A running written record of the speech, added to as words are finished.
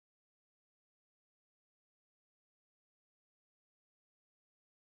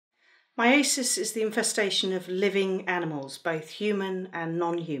Myiasis is the infestation of living animals, both human and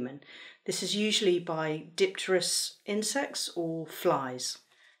non-human. This is usually by dipterous insects or flies.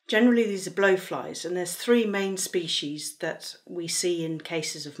 Generally these are blowflies, and there's three main species that we see in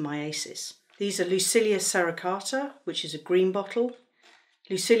cases of myiasis. These are Lucilia serracata, which is a greenbottle,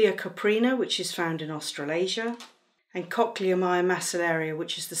 Lucilia coprina, which is found in Australasia, and Cochleomyia macellaria,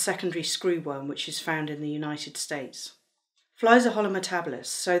 which is the secondary screwworm, which is found in the United States. Flies are holometabolists,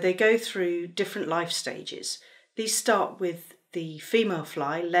 so they go through different life stages. These start with the female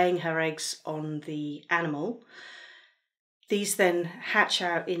fly laying her eggs on the animal. These then hatch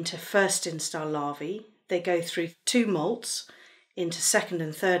out into first instar larvae. They go through two molts into second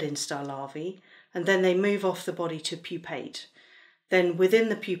and third instar larvae, and then they move off the body to pupate. Then within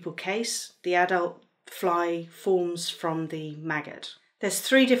the pupal case, the adult fly forms from the maggot. There's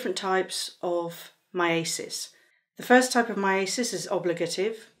three different types of myiasis. The first type of myiasis is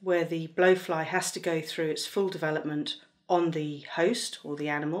obligative, where the blowfly has to go through its full development on the host or the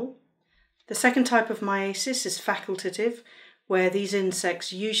animal. The second type of myiasis is facultative, where these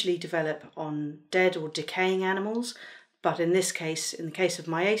insects usually develop on dead or decaying animals, but in this case, in the case of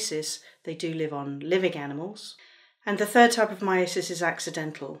myiasis, they do live on living animals. And the third type of myiasis is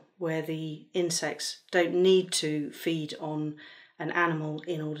accidental, where the insects don't need to feed on an animal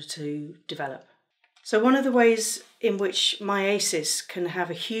in order to develop. So one of the ways in which myiasis can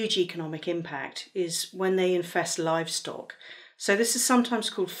have a huge economic impact is when they infest livestock. So this is sometimes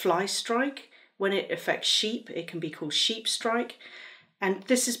called Flystrike. When it affects sheep, it can be called sheep strike. And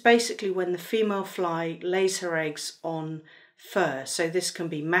this is basically when the female fly lays her eggs on fur. So this can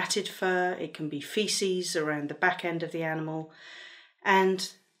be matted fur, it can be feces around the back end of the animal. And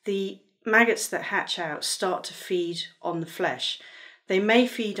the maggots that hatch out start to feed on the flesh. They may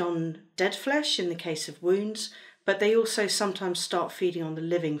feed on dead flesh in the case of wounds, but they also sometimes start feeding on the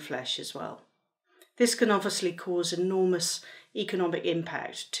living flesh as well. This can obviously cause enormous economic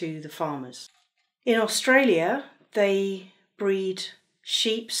impact to the farmers. In Australia, they breed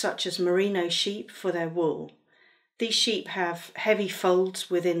sheep such as Merino sheep for their wool. These sheep have heavy folds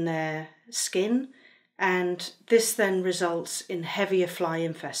within their skin, and this then results in heavier fly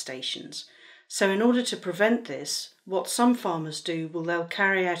infestations. So in order to prevent this, what some farmers do, they'll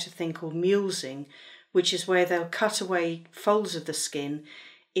carry out a thing called mulesing, which is where they'll cut away folds of the skin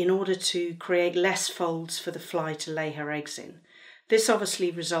in order to create less folds for the fly to lay her eggs in. This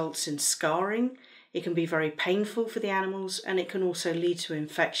obviously results in scarring. It can be very painful for the animals, and it can also lead to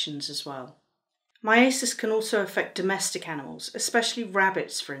infections as well. Myiasis can also affect domestic animals, especially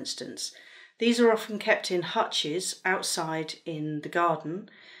rabbits, for instance. These are often kept in hutches outside in the garden,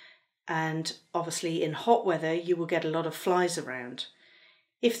 and obviously in hot weather you will get a lot of flies around.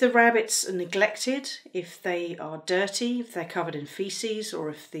 If the rabbits are neglected, if they are dirty, if they're covered in feces, or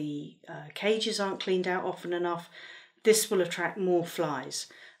if the cages aren't cleaned out often enough, this will attract more flies.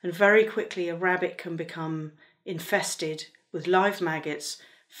 And very quickly a rabbit can become infested with live maggots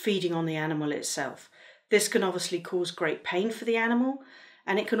feeding on the animal itself. This can obviously cause great pain for the animal,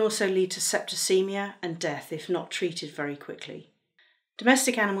 and it can also lead to septicemia and death if not treated very quickly.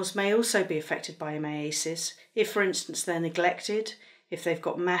 Domestic animals may also be affected by myiasis if, for instance, they're neglected, if they've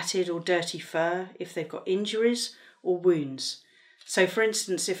got matted or dirty fur, if they've got injuries or wounds. So, for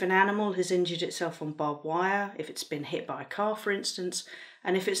instance, if an animal has injured itself on barbed wire, if it's been hit by a car, for instance,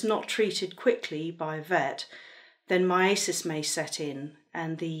 and if it's not treated quickly by a vet, then myiasis may set in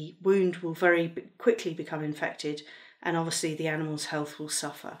and the wound will very quickly become infected, and obviously the animal's health will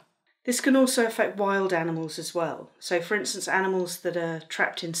suffer. This can also affect wild animals as well. So for instance, animals that are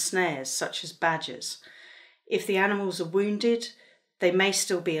trapped in snares, such as badgers. If the animals are wounded, they may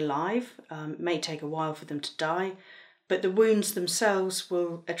still be alive. It may take a while for them to die, but the wounds themselves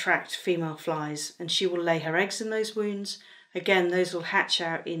will attract female flies, and she will lay her eggs in those wounds. Again, those will hatch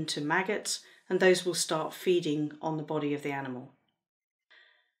out into maggots, and those will start feeding on the body of the animal.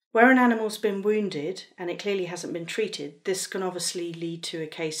 Where an animal's been wounded and it clearly hasn't been treated, this can obviously lead to a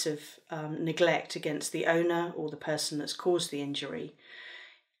case of neglect against the owner or the person that's caused the injury.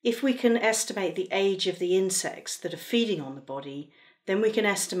 If we can estimate the age of the insects that are feeding on the body, then we can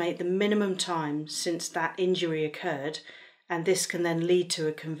estimate the minimum time since that injury occurred, and this can then lead to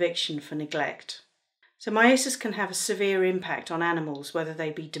a conviction for neglect. So myiasis can have a severe impact on animals, whether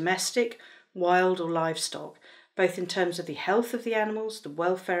they be domestic, wild or livestock, both in terms of the health of the animals, the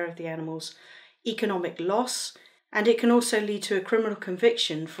welfare of the animals, economic loss, and it can also lead to a criminal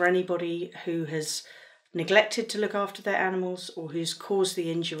conviction for anybody who has neglected to look after their animals or who's caused the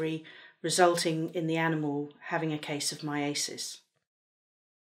injury, resulting in the animal having a case of myiasis.